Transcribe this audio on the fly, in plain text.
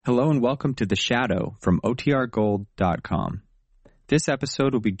Hello and welcome to The Shadow from OTRGold.com. This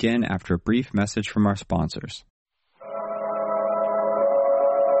episode will begin after a brief message from our sponsors.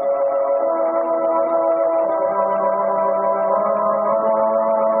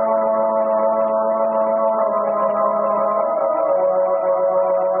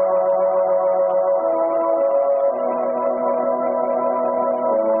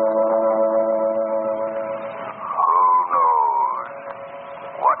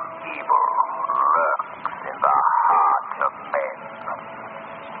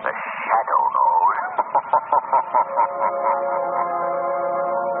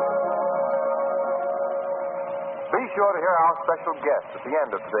 Special guest at the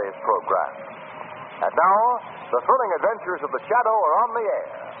end of today's program. And now, the thrilling adventures of the Shadow are on the air,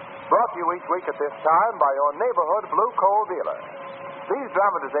 brought to you each week at this time by your neighborhood blue coal dealer. These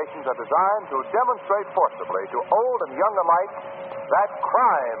dramatizations are designed to demonstrate forcibly to old and young alike that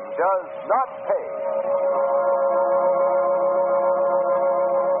crime does not pay.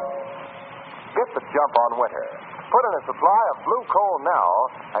 Get the jump on winter. Put in a supply of blue coal now,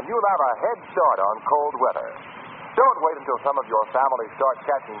 and you'll have a head start on cold weather. Don't wait until some of your family start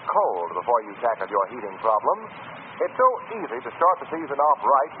catching cold before you tackle your heating problems. It's so easy to start the season off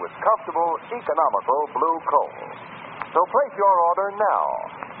right with comfortable, economical blue coal. So place your order now.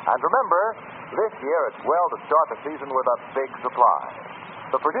 And remember, this year it's well to start the season with a big supply.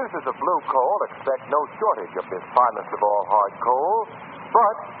 The producers of blue coal expect no shortage of this finest of all hard coal,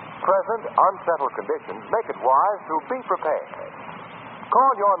 but present unsettled conditions make it wise to be prepared.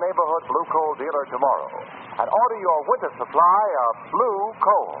 Call your neighborhood blue coal dealer tomorrow and order your winter supply of blue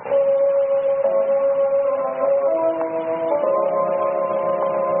coal.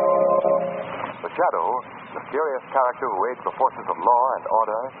 The Shadow, mysterious character who aids the forces of law and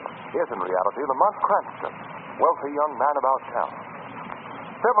order, is in reality Lamont Cranston, wealthy young man about town.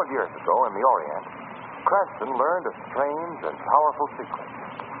 Several years ago in the Orient, Cranston learned a strange and powerful secret.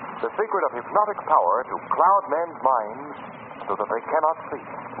 The secret of hypnotic power to cloud men's minds so that they cannot see.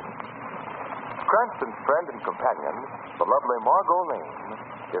 Cranston's friend and companion, the lovely Margot Lane,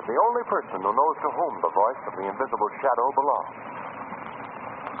 is the only person who knows to whom the voice of the invisible shadow belongs.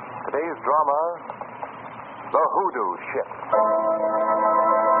 Today's drama, The Hoodoo Ship.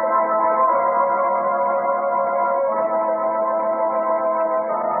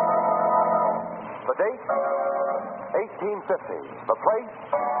 The date, 1850. The place,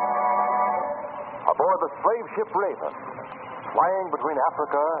 aboard the slave ship Raven, flying between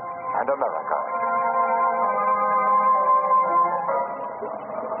Africa and America.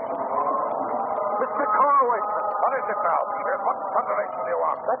 Mr. Corwayson, what is it now, Peter? What thunderation do you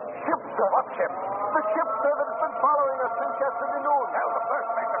want? That ship, sir. What ship? The ship, sir, that has been following us since yesterday noon. Tell the first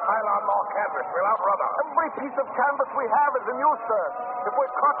mate to pile on more canvas. We'll outrun her. Every piece of canvas we have is in use, sir. If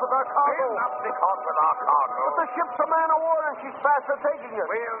we're caught with our cargo... We'll not be caught with our cargo. But the ship's a man of war, and she's fast at taking us.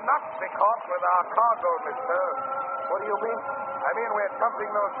 We'll not be caught with our cargo, mister. What do you mean? I mean we're dumping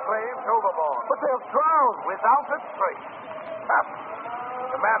those slaves overboard. But they'll drown. Without a trace.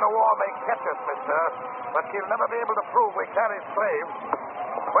 The man of war may catch us, mister, but he'll never be able to prove we carry slaves.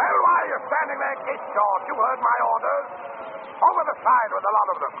 Well, why are you standing there, Kate George? You heard my orders. Over the side with a lot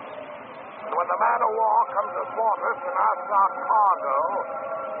of them. And when the man of war comes athwart us and asks our cargo,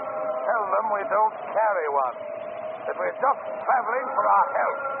 tell them we don't carry one. That we're just traveling for our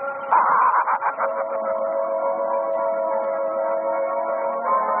health.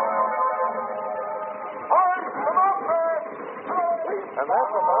 And that,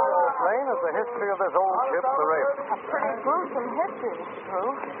 Miss Lane, is the history of this old ship, the Raven. A pretty gruesome history, Mr.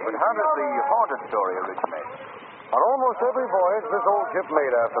 Bruce. But how did the haunted story originate? On almost every voyage this old ship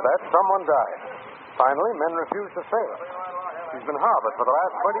made after that, someone died. Finally, men refused to sail it. She's been harbored for the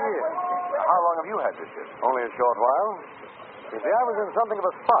last 20 years. How long have you had this ship? Only a short while. You see, I was in something of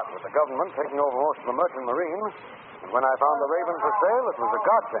a spot with the government taking over most of the merchant marine. And when I found the Raven for sale, it was a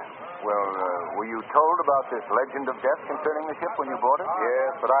godsend. Well, were you told about this legend of death concerning the ship when you bought it?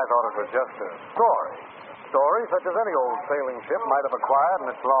 Yes, but I thought it was just a story. Story such as any old sailing ship might have acquired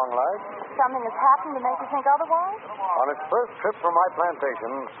in its long life. Something has happened to make you think otherwise? On its first trip from my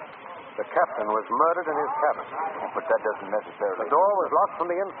plantation, the captain was murdered in his cabin. But that doesn't necessarily... The door was locked from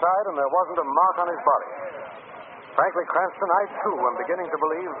the inside, and there wasn't a mark on his body. Frankly, Cranston, I, too, am beginning to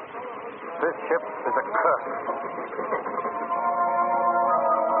believe this ship is a curse.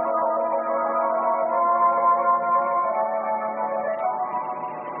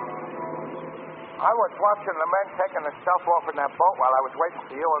 I was watching the men taking the stuff off in that boat while I was waiting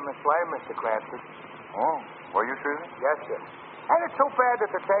for you and Miss Lane, Mr. Cranston. Oh, were you, Susan? Yes, sir. Ain't it too bad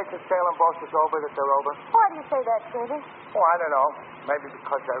that the days of sailing boats is over, that they're over? Why do you say that, Davy? Oh, I don't know. Maybe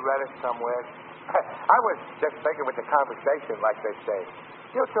because I read it somewhere. I was just making with the conversation, like they say.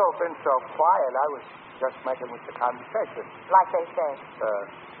 You two have been so quiet, I was just making with the conversation. Like they say.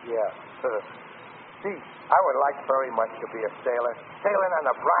 Yeah. See, I would like very much to be a sailor. Sailing on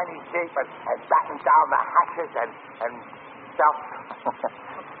a briny deep and batten down the hatches and stuff.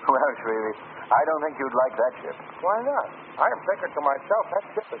 Well, Shrevey, I don't think you'd like that ship. Why not? I am thinking to myself, that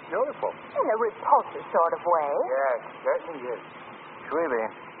ship is beautiful. In a repulsive sort of way. Yes, certainly is. Shrevey,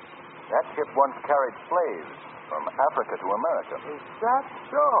 that ship once carried slaves from Africa to America. Is that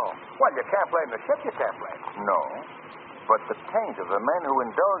so? Well, you can't blame the ship, you can't blame. No, but the taint of the men who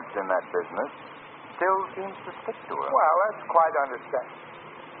indulged in that business still seems to stick to her. Well, that's quite understandable.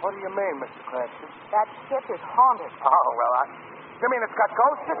 What do you mean, Mr. Cranston? That ship is haunted. Oh, well, you mean it's got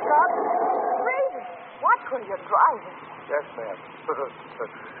ghosts, it's got? Freeze! Watch when you're driving. Yes, ma'am.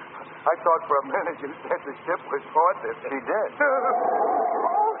 I thought for a minute you said the ship was haunted. She did.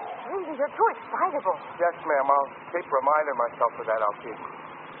 Oh, Freeze, you're too excitable. Yes, ma'am. I'll keep reminding myself of that. I'll keep.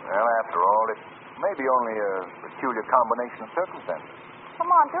 Well, after all, it may be only a peculiar combination of circumstances.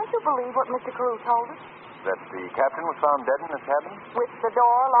 Come on, don't you believe what Mr. Carew told us? That the captain was found dead in his cabin? With the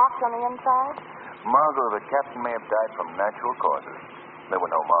door locked on the inside? Margot, the captain may have died from natural causes. There were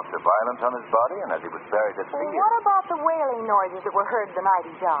no marks of violence on his body, and as he was buried at sea... What about the wailing noises that were heard the night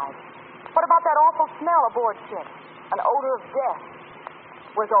he died? What about that awful smell aboard ship? An odor of death.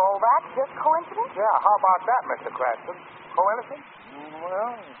 Was all that just coincidence? Yeah, how about that, Mr. Cranston? Coincidence?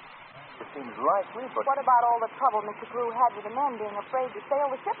 Well, it seems likely, but... What about all the trouble Mr. Carew had with the men being afraid to sail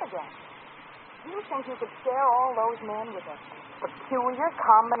the ship again? Do you think you could scare all those men with a peculiar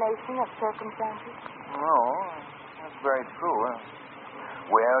combination of circumstances? No, that's very true.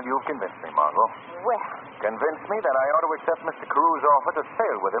 Well, you've convinced me, Margot. Well, Convinced me that I ought to accept Mr. Carew's offer to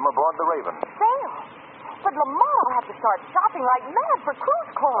sail with him aboard the Raven. sail? But Lamar will have to start shopping like mad for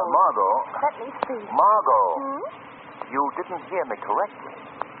cruise clothes. Margot. Let me see. Margot. Hmm? You didn't hear me correctly.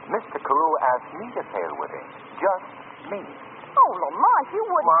 Mr. Carew asked me to sail with him. Just me. Oh, Lamont, you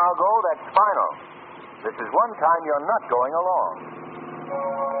wouldn't... Margot, that's final. This is one time you're not going along.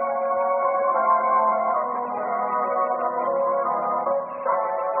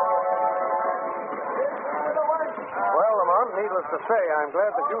 Well, Lamont, needless to say, I'm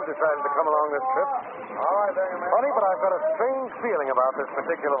glad that you've decided to come along this trip. All right, there you may. Funny, but I've got a strange feeling about this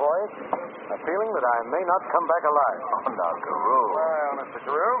particular voyage. A feeling that I may not come back alive. Oh, now, Carew. Well, Mr.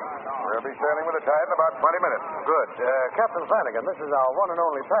 Carew, we'll be sailing with the tide in about 20 minutes. Good. Captain Flanagan, this is our one and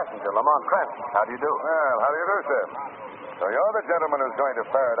only passenger, Lamont Cranston. How do you do? Well, how do you do, sir? So you're the gentleman who's going to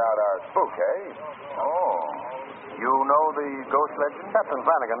ferret out our spook, eh? Oh. You know the ghost legend? Captain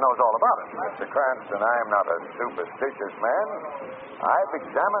Flanagan knows all about it. Mr. Cranston, I'm not a superstitious man. I've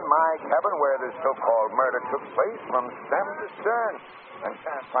examined my cabin where this so-called murder took place from stem to stern and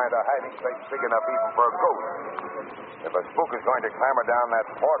can't find a hiding place big enough even for a ghost. If a spook is going to clamber down that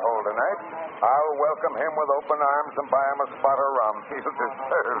porthole tonight, I'll welcome him with open arms and buy him a spot of rum. He'll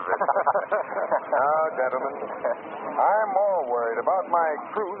deserve it. Now, gentlemen, I'm more worried about my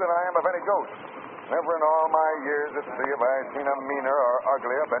crew than I am of any ghost. Never in all my years at sea have I seen a meaner or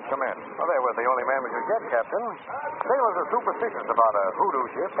uglier bunch of men. Well, they were the only men we could get, Captain. Sailors are superstitious about a hoodoo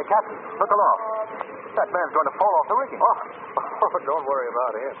ship. Hey, Captain, look aloft. That man's going to fall off the rigging. Oh, don't worry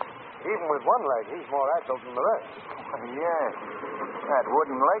about him. Even with one leg, he's more agile than the rest. Yes. That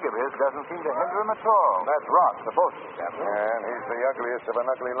wooden leg of his doesn't seem to hinder him at all. That's Rock, the boatswain, Captain. And he's the ugliest of an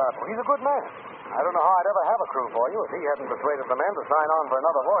ugly lot. Well, he's a good man. I don't know how I'd ever have a crew for you if he hadn't persuaded the men to sign on for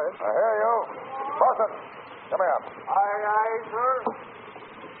another voyage. I hear you. Bosun, come here. Aye, sir.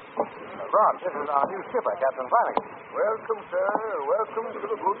 Rock, this is our new skipper, Captain Flanagan. Welcome, sir. Welcome to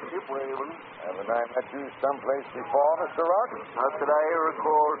the good ship Raven. Haven't I met you someplace before, Mr. Rock? Not that I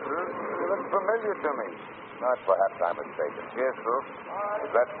recall, sir. You look familiar to me. Not perhaps I'm mistaken. Yes, sir.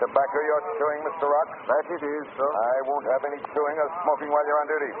 Is that tobacco you're chewing, Mr. Rock? That it is, sir. I won't have any chewing or smoking while you're on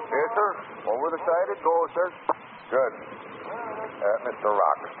duty. Yes, sir. Over the side it goes, sir. Good. Mr.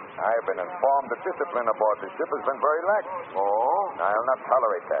 Rock, I've been informed the discipline aboard the ship has been very lax. Oh? I'll not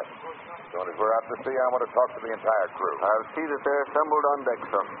tolerate that. As soon as we're out to sea, I want to talk to the entire crew. I'll see that they're assembled on deck,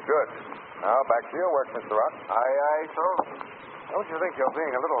 sir. Good. Now, back to your work, Mr. Rock. Aye, sir. Don't you think you're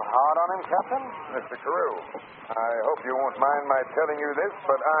being a little hard on him, Captain? Mr. Carew, I hope you won't mind my telling you this,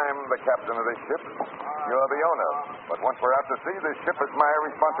 but I'm the captain of this ship. You're the owner. But once we're out to sea, this ship is my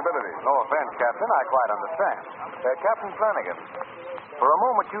responsibility. No offense, Captain. I quite understand. Captain Flanagan, for a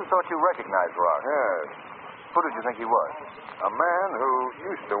moment you thought you recognized Rock. Yes. Who did you think he was? A man who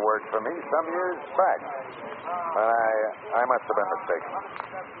used to work for me some years back. But I must have been mistaken.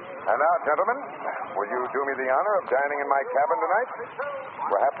 And now, gentlemen, will you do me the honor of dining in my cabin tonight?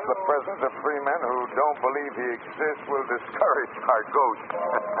 Perhaps the presence of three men who don't believe he exists will discourage our ghost.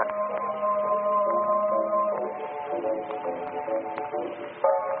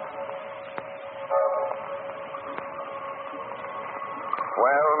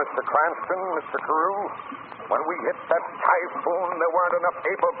 Well, Mr. Cranston, Mr. Carew, when we hit that typhoon, there weren't enough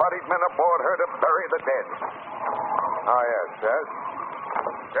able-bodied men aboard her to bury the dead. Oh, yes, Jess?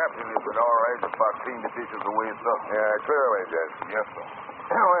 Captain, is it all right if I clean the dishes the way it's up? Yeah, clear away, Jess. Yes, sir.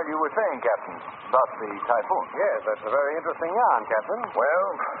 Well, you were saying, Captain, about the typhoon. Yes, that's a very interesting yarn, Captain. Well,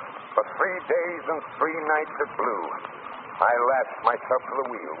 for 3 days and 3 nights it blew. I lashed myself to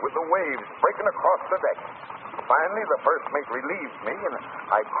the wheel, with the waves breaking across the deck. Finally, the first mate relieved me, and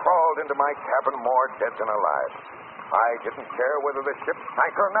I crawled into my cabin more dead than alive. I didn't care whether the ship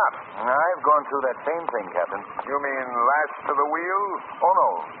sank or not. I've gone through that same thing, Captain. You mean lashed to the wheel? Oh, no,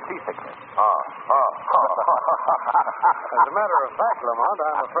 seasickness. As a matter of fact, Lamont,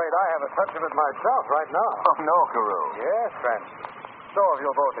 I'm afraid I have a touch of it myself right now. Oh, no, Carew. Yes, Cranston. So if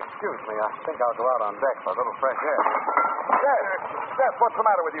you'll both excuse me, I think I'll go out on deck for a little fresh air. Jeff, what's the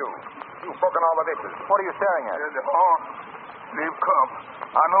matter with you? You've broken all the dishes. What are you staring at? They've come.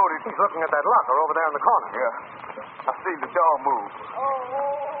 I noticed. He's looking at that locker over there in the corner. Yeah. I see the door move.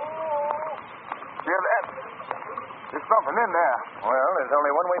 Yeah, there's something in there. Well, there's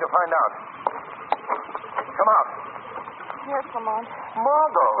only one way to find out. Come out. Yes, Lamont.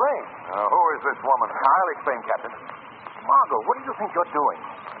 Margot. Explain. Who is this woman? I'll explain, Captain. Margot, what do you think you're doing?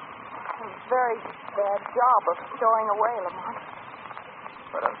 A very bad job of stowing away, Lamont.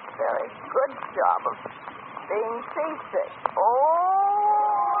 But a very good job of being seasick.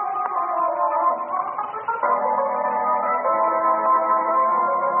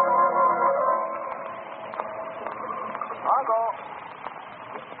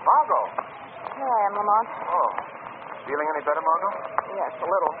 Margot. Here I am, Lamont. Oh. Feeling any better, Margot? Yes, a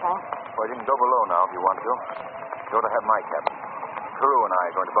little, thanks. Well, you can go below now if you want to. Go to have my cabin. Carew and I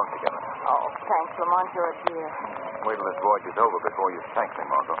are going to bunk together. Oh, thanks, Lamont. You're a dear. Wait till this voyage is over before you thank me,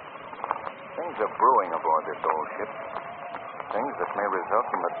 Margot. Things are brewing aboard this old ship. Things that may result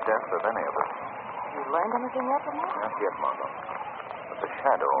in the death of any of us. You learned anything yet, Lamont? Not yet, Margot. But the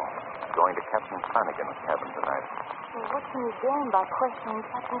shadow is going to Captain Flanagan's cabin tonight. Well, what can you gain by questioning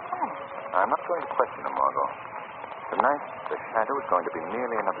Captain Flanagan? I'm not going to question him, Margot. Tonight, the shadow is going to be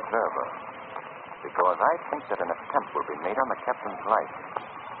merely an observer. Because I think that an attempt will be made on the captain's life.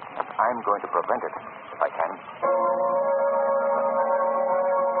 And I'm going to prevent it, if I can.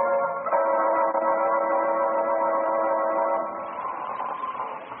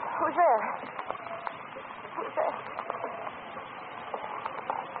 Who's there? Who's there?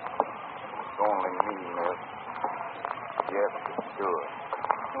 It's only me, miss. Yes, sure.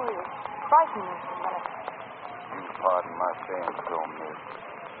 Who is frightened me for a minute. You pardon my saying so, miss.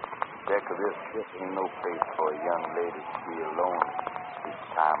 Deck of this ship ain't no place for a young lady to be alone this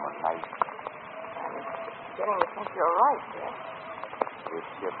time of night. I'm beginning to think you're right, Jeff. This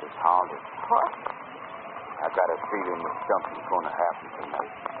ship is haunted. What? I got a feeling that something's going to happen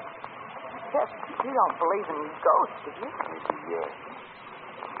tonight. Jeff, you don't believe in ghosts, do you? Maybe yes.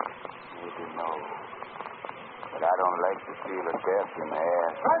 Maybe no. But I don't like to feel a death in the air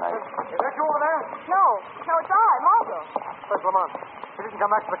tonight. Is that you over there? No, it's I, Margot. Where's Lamont? He didn't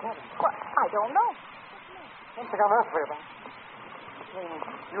come back to the cabin. Well, I don't know. Something on earth for you about.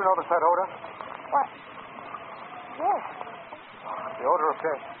 You notice that odor? What? Yes. The odor of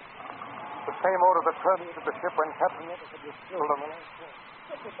death. The same odor that permeated the ship when Captain Edison was killed on the last day.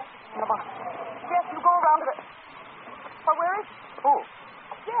 Lamont. Jeff, you go around to the... Well, where is he? Who?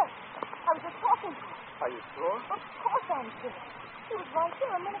 Jeff. I was just talking to him. Are you sure? Of course I'm sure. He was right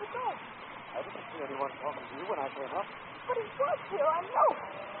here a minute ago. I didn't see anyone talking to you when I came up. But he was here, I know.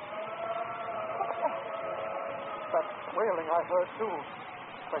 That wailing I heard, too,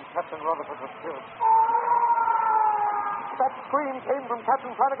 when Captain Rutherford was killed. That scream came from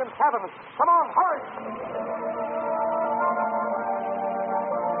Captain Flanagan's cabin. Come on, hurry!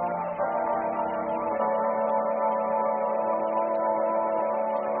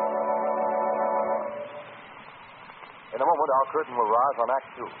 In a moment, our curtain will rise on Act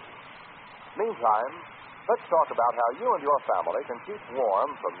 2. Meantime, let's talk about how you and your family can keep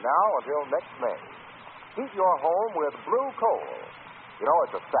warm from now until next May. Heat your home with blue coal. You know,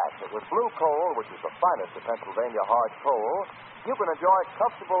 it's a fact that with blue coal, which is the finest of Pennsylvania hard coal, you can enjoy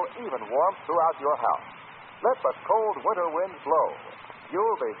comfortable, even warmth throughout your house. Let the cold winter winds blow.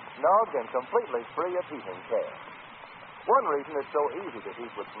 you'll be snug and completely free of heating care. One reason it's so easy to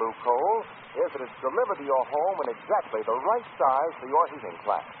heat with blue coal is that it's delivered to your home in exactly the right size for your heating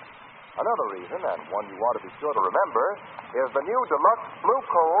class. Another reason, and one you want to be sure to remember, is the new Deluxe Blue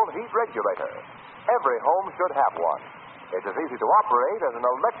Coal Heat Regulator. Every home should have one. It's as easy to operate as an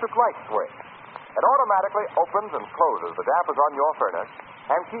electric light switch. It automatically opens and closes the dampers on your furnace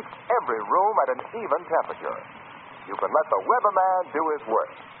and keeps every room at an even temperature. You can let the weatherman do his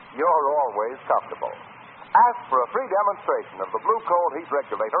work. You're always comfortable. Ask for a free demonstration of the Blue Coal Heat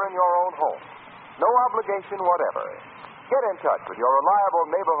Regulator in your own home. No obligation whatever. Get in touch with your reliable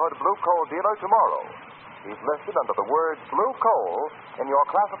neighborhood Blue Coal dealer tomorrow. He's listed under the word Blue Coal in your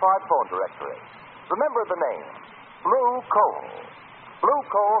classified phone directory. Remember the name, Blue Coal. Blue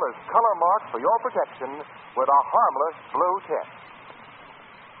Coal is color marked for your protection with a harmless blue tint.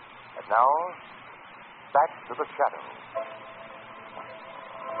 And now, back to the shadow.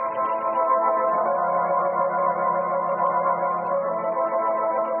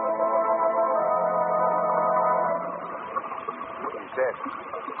 He's dead.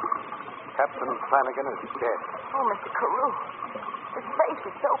 Captain Flanagan is dead. Oh, Mr. Carew. His face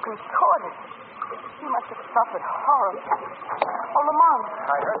is so contorted. He must have suffered horribly. Oh, Lamont.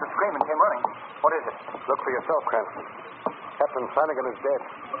 I heard the scream and came running. What is it? Look for yourself, Cranston. Captain Flanagan is dead.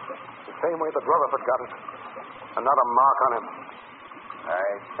 The same way the Rutherford got it. And not a mark on him.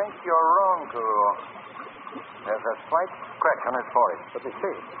 I think you're wrong, Carew. There's a slight scratch on his forehead. Let me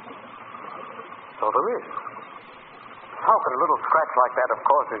see. So there is. How could a little scratch like that have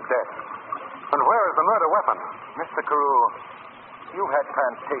caused his death? And where is the murder weapon? Mr. Carew, you've had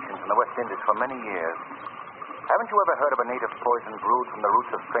plantations in the West Indies for many years. Haven't you ever heard of a native poison brewed from the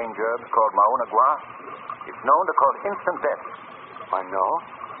roots of strange herbs called mauna gua? It's known to cause instant death. I know.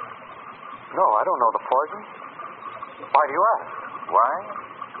 No, I don't know the poison. Why do you ask? Why?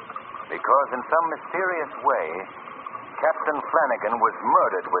 Because in some mysterious way, Captain Flanagan was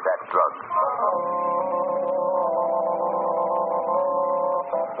murdered with that drug.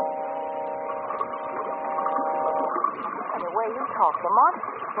 And the way you talk, Lamont,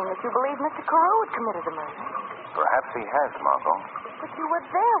 seems that you believe Mr. Carew had committed the murder. Perhaps he has, Margot. But you were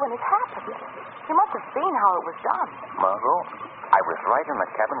there when it happened. You must have seen how it was done. Margot, I was right in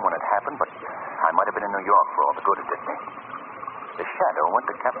the cabin when it happened, but I might have been in New York for all the good it did me. The shadow went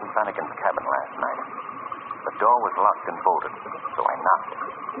to Captain Flanagan's cabin last night. The door was locked and bolted, so I knocked.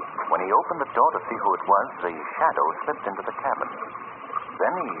 When he opened the door to see who it was, the shadow slipped into the cabin.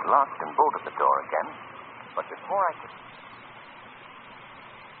 Then he locked and bolted the door again, but before I could...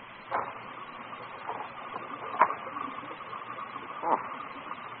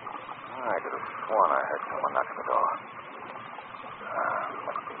 I could have sworn I heard someone knocking the door.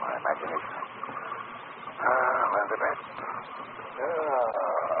 Must be my imagination. Well, the bed.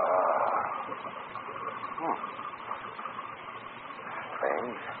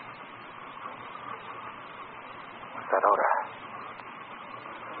 Strange. What's that odor?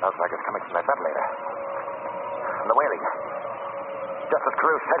 Smells like it's coming from that ventilator. From the wailing. Just as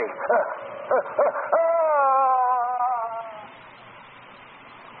Carew said he...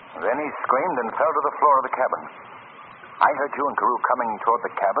 Then he screamed and fell to the floor of the cabin. I heard you and Carew coming toward the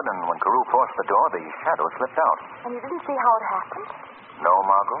cabin, and when Carew forced the door, the shadow slipped out. And you didn't see how it happened? No,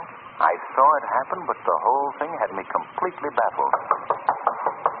 Margot. I saw it happen, but the whole thing had me completely baffled.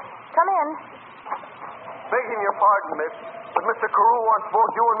 Come in. Begging your pardon, miss, but Mr. Carew wants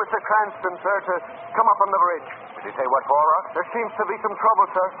both you and Mr. Cranston, sir, to come up on the bridge. Did he say what for, Ross? There seems to be some trouble,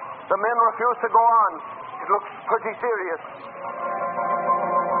 sir. The men refuse to go on. It looks pretty serious.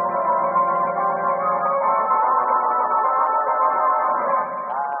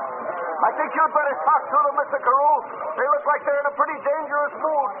 I think you'd better talk to them, Mr. Carew. They look like they're in a pretty dangerous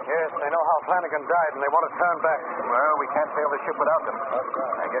mood. Yes, they know how Flanagan died, and they want to turn back. Well, we can't sail the ship without them.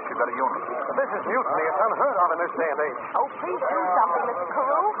 I guess you better union. But this is mutiny. It's unheard of in this day and age. Oh, please do something, Mr.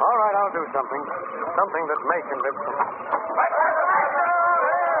 Carew. All right, I'll do something. Something that may convince them.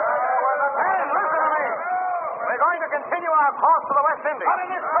 Hey, listen to me. We're going to continue our course to the West Indies. Not in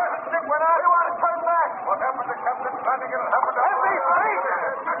this present ship, we're not. We want to turn back. What happened to Captain Flanagan? Let me speak.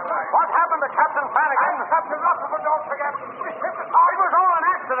 What happened to Captain Flanagan? Captain Rutherford, don't forget. This ship is... Oh, it was all an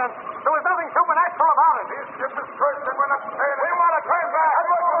accident. There was nothing supernatural about it. This ship is cursed and we're not sailing. We want to turn back.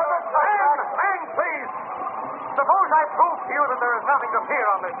 Man, please. Suppose I prove to you that there is nothing to fear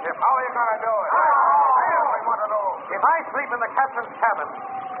on this ship. How are you going to do it? I want to know. If I sleep in the captain's cabin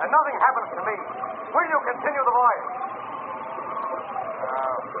and nothing happens to me, will you continue the voyage?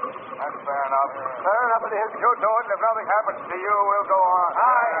 That's fair enough. Fair enough it is. You do it, and if nothing happens to you, we'll go on.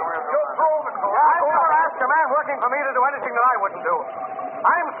 You'll prove it, Cole. I never asked a man working for me to do anything that I wouldn't do.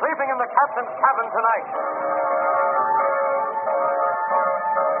 I'm sleeping in the captain's cabin tonight.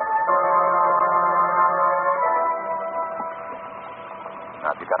 Now,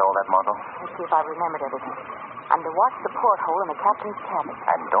 have you got all that, Margot? Let's see if I remembered everything. I'm to watch the porthole in the captain's cabin.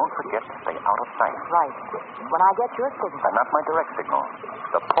 And don't forget to stay out of sight. Right. When I get your signal. And not my direct signal.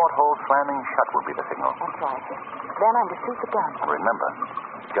 The porthole slamming shut will be the signal. That's right. Then I'm to shoot the gun. Remember,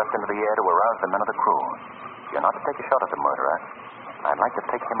 just into the air to arouse the men of the crew. You're not to take a shot at the murderer. I'd like to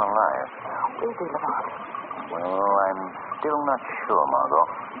take him alive. Is he, Lamont? Well, I'm still not sure, Margot.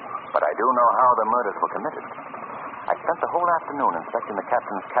 But I do know how the murders were committed. I spent the whole afternoon inspecting the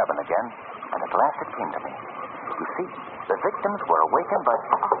captain's cabin again, and at last it came to me. You see, the victims were awakened by...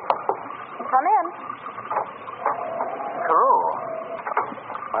 Come in. Carew.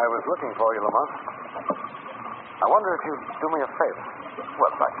 I was looking for you, Lamont. I wonder if you'd do me a favor.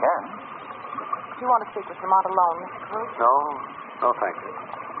 Well, if I can. Do you want to speak with Lamont alone, Mr. Carew? No, thank you.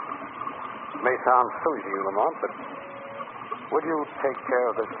 It may sound silly to you, Lamont, but would you take care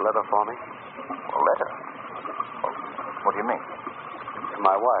of this letter for me? A letter? Well, what do you mean? To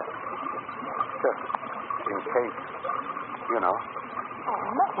my wife. Just in case, you know. Oh,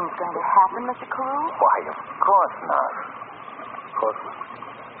 nothing's going to happen, Mr. Carew. Why, of course not. Of course.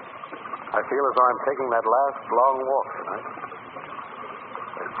 I feel as though I'm taking that last long walk tonight.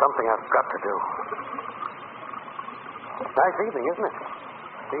 There's something I've got to do. Nice evening, isn't it?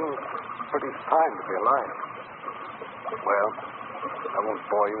 Seems pretty fine to be alive. Well, I won't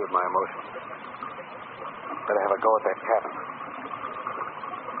bore you with my emotions. Better have a go at that cabin.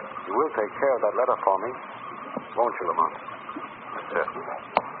 You will take care of that letter for me, won't you, Lamont? Certainly.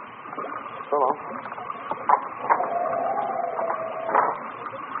 So long.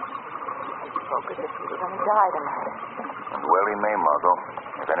 Spoke as if he was going to die tonight. And well he may, Margot,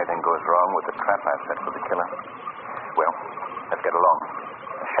 if anything goes wrong with the trap I've set for the killer. Well, let's get along.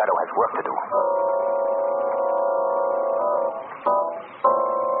 The Shadow has work to do.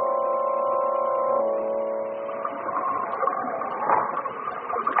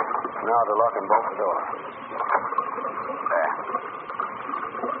 Now to lock and bolt the door. There.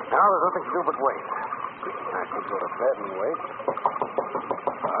 Now there's nothing to do but wait. I could go to bed and wait.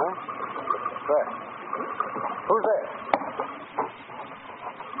 Huh? There. Who's there?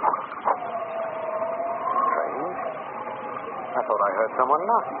 Strange. I thought I heard someone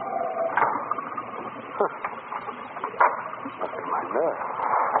knocking. Huh. Must be my nerve.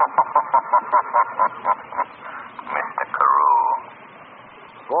 Mr. Carew.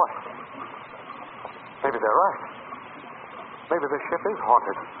 Boy. Maybe they're right. Maybe the ship is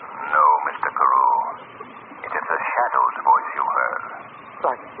haunted. No, Mr. Carew. It is the Shadow's voice you heard.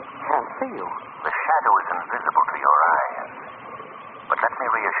 I can't see you. The Shadow is invisible to your eyes. But let me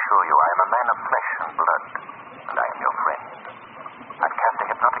reassure you, I am a man of flesh and blood, and I am your friend. I've cast a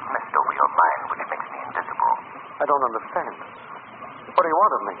hypnotic mist over your mind, which makes me invisible. I don't understand. What do you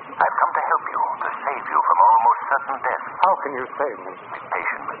want of me? I've come to help you, to save you from almost certain death. How can you save me? Be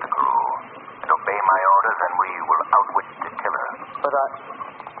patient, Mr. Carew, and obey my orders, and we will outwit the killer. But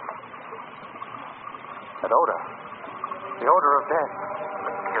that odor. The odor of death.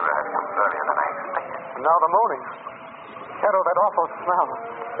 The killer has come earlier than I expected. And now the moaning. Shadow, that awful smell.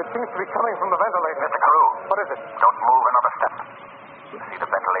 It seems to be coming from the ventilator. Mr. Carew. What is it? Don't move another step. You see the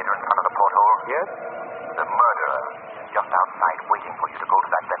ventilator in front of the porthole? Yes? The murderer is just outside waiting for you to go to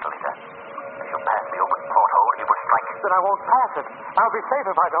that ventilator. If you pass the open porthole, he will strike. Then I won't pass it. I'll be safe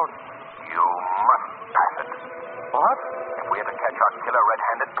if I don't. You must pass it. What? If we are to catch our killer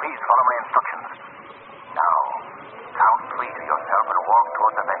red-handed, please follow my instructions. Now, count three to yourself and walk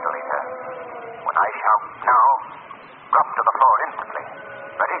toward the ventilator. When I shout now, drop to the floor instantly.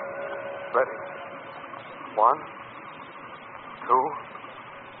 Ready? Ready. 1, 2,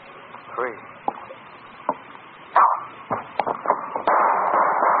 3. Now.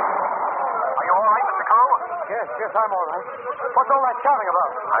 Are you all right, Mr. Carew? Yes, I'm all right. What's all that shouting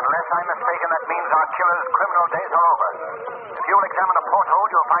about? Unless I'm mistaken, that means our killer's criminal days are over. If you'll examine the porthole,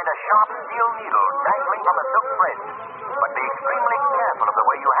 you'll find a sharp steel needle dangling from a silk thread. But be extremely careful of the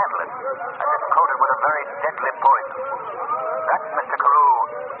way you handle it, as it's coated with a very deadly poison. That, Mr. Carew,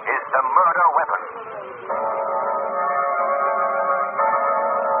 is the murder weapon.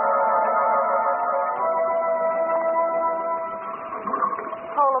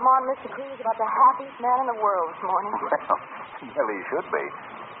 Oh, Lamont, Mr. Carew is about the happiest man in the world this morning. Well, he should be.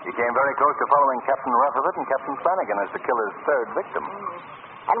 He came very close to following Captain Rutherford and Captain Flanagan as the killer's third victim.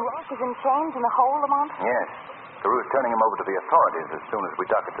 And Rock is in chains in the hole, Lamont? Yes. Carew's turning him over to the authorities as soon as we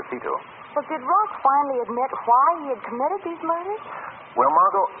dock at the Cito. Well, did Rock finally admit why he had committed these murders? Well,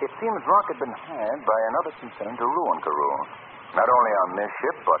 Margot, it seems Rock had been hired by another concern to ruin Carew. Not only on this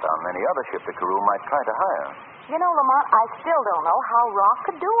ship, but on any other ship the crew might try to hire. You know, Lamont, I still don't know how Rock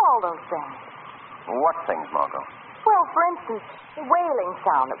could do all those things. What things, Margot? Well, for instance, the wailing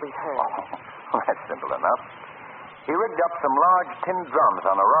sound that we heard. Oh, that's simple enough. He rigged up some large tin drums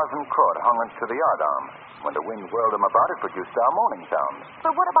on a rosin cord hung to the yardarm. When the wind whirled them about, it produced our moaning sounds.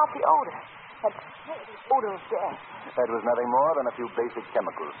 But what about the odor? That odor of death. That was nothing more than a few basic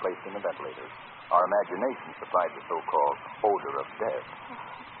chemicals placed in the ventilators. Our imagination supplied the so-called odor of death.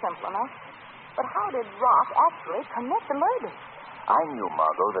 Simple enough. But how did Rock actually commit the murder? I knew,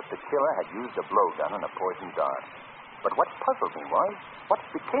 Margot, that the killer had used a blowgun and a poison dart. But what puzzled me was, what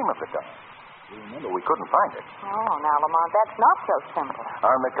became of the dart? You remember, we couldn't find it. Oh, now, Lamont, that's not so simple.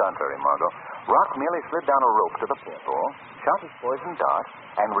 On the contrary, Margot, Rock merely slid down a rope to the porthole, shot his poison dart,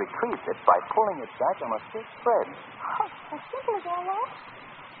 and retrieved it by pulling it back on a thick thread. Oh, as simple as all that?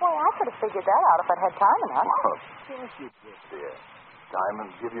 Boy, I could have figured that out if I'd had time enough. Well, of course you could, dear. Time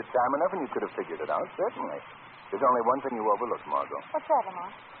will give you time enough, and you could have figured it out, certainly. There's only one thing you overlooked, Margot. What's that,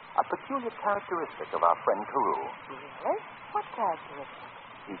 Lamont? A peculiar characteristic of our friend Carew. Really? What characteristic?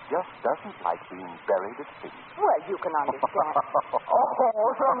 He just doesn't like being buried at sea. Well, you can understand.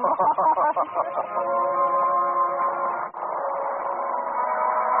 Oh, Lamont.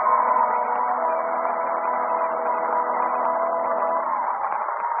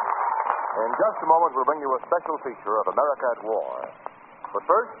 In just a moment, we'll bring you a special feature of America at War. But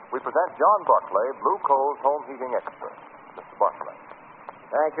first, we present John Barclay, Blue Coal's home heating expert. Mr. Barclay.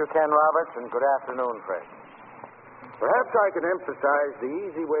 Thank you, Ken Roberts, and good afternoon, friends. Perhaps I can emphasize the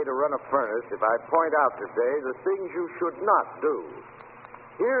easy way to run a furnace if I point out today the things you should not do.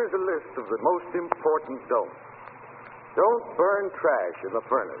 Here's a list of the most important don'ts. Don't burn trash in the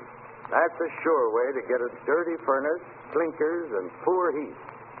furnace. That's a sure way to get a dirty furnace, clinkers, and poor heat.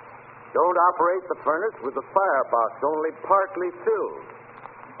 Don't operate the furnace with the firebox only partly filled.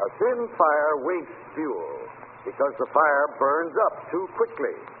 A thin fire wastes fuel because the fire burns up too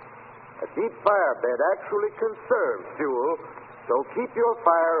quickly. A deep fire bed actually conserves fuel, so keep your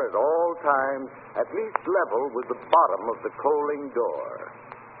fire at all times at least level with the bottom of the coaling door.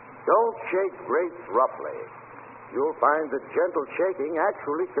 Don't shake grates roughly. You'll find that gentle shaking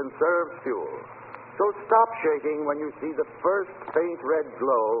actually conserves fuel. So stop shaking when you see the first faint red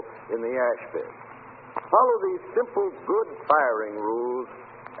glow in the ash pit. Follow these simple, good firing rules,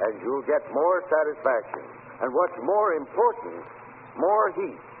 and you'll get more satisfaction. And what's more important, more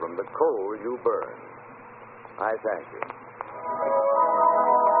heat from the coal you burn. I thank you.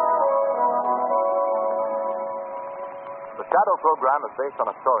 The Shadow program is based on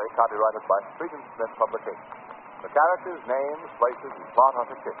a story copyrighted by Street and Smith Publications. The characters, names, places, and plot are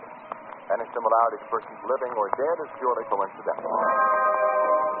fictitious. Any similarity to persons living or dead is purely coincidental.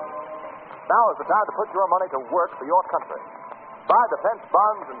 Now is the time to put your money to work for your country. Buy defense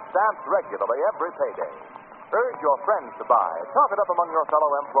bonds and stamps regularly every payday. Urge your friends to buy. Talk it up among your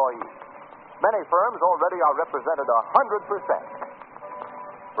fellow employees. Many firms already are represented 100%.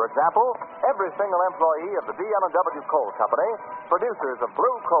 For example, every single employee of the B&W Coal Company, producers of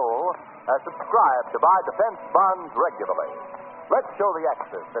blue coal, has subscribed to buy defense bonds regularly. Let's show the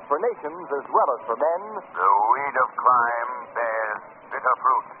Axis that for nations as well as for men, the weed of crime bears bitter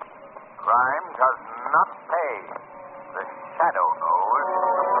fruit. Crime does not pay. The shadow knows.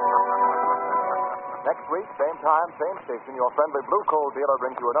 Next week, same time, same station, your friendly blue coal dealer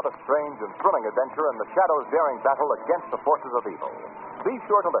brings you another strange and thrilling adventure in the Shadow's daring battle against the forces of evil. Be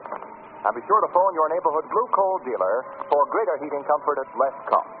sure to listen, and be sure to phone your neighborhood blue coal dealer for greater heating comfort at less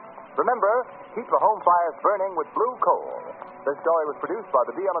cost. Remember, keep the home fires burning with blue coal. This story was produced by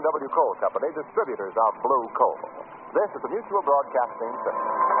the B&W Coal Company, distributors of blue coal. This is the Mutual Broadcasting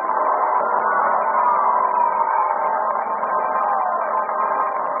System.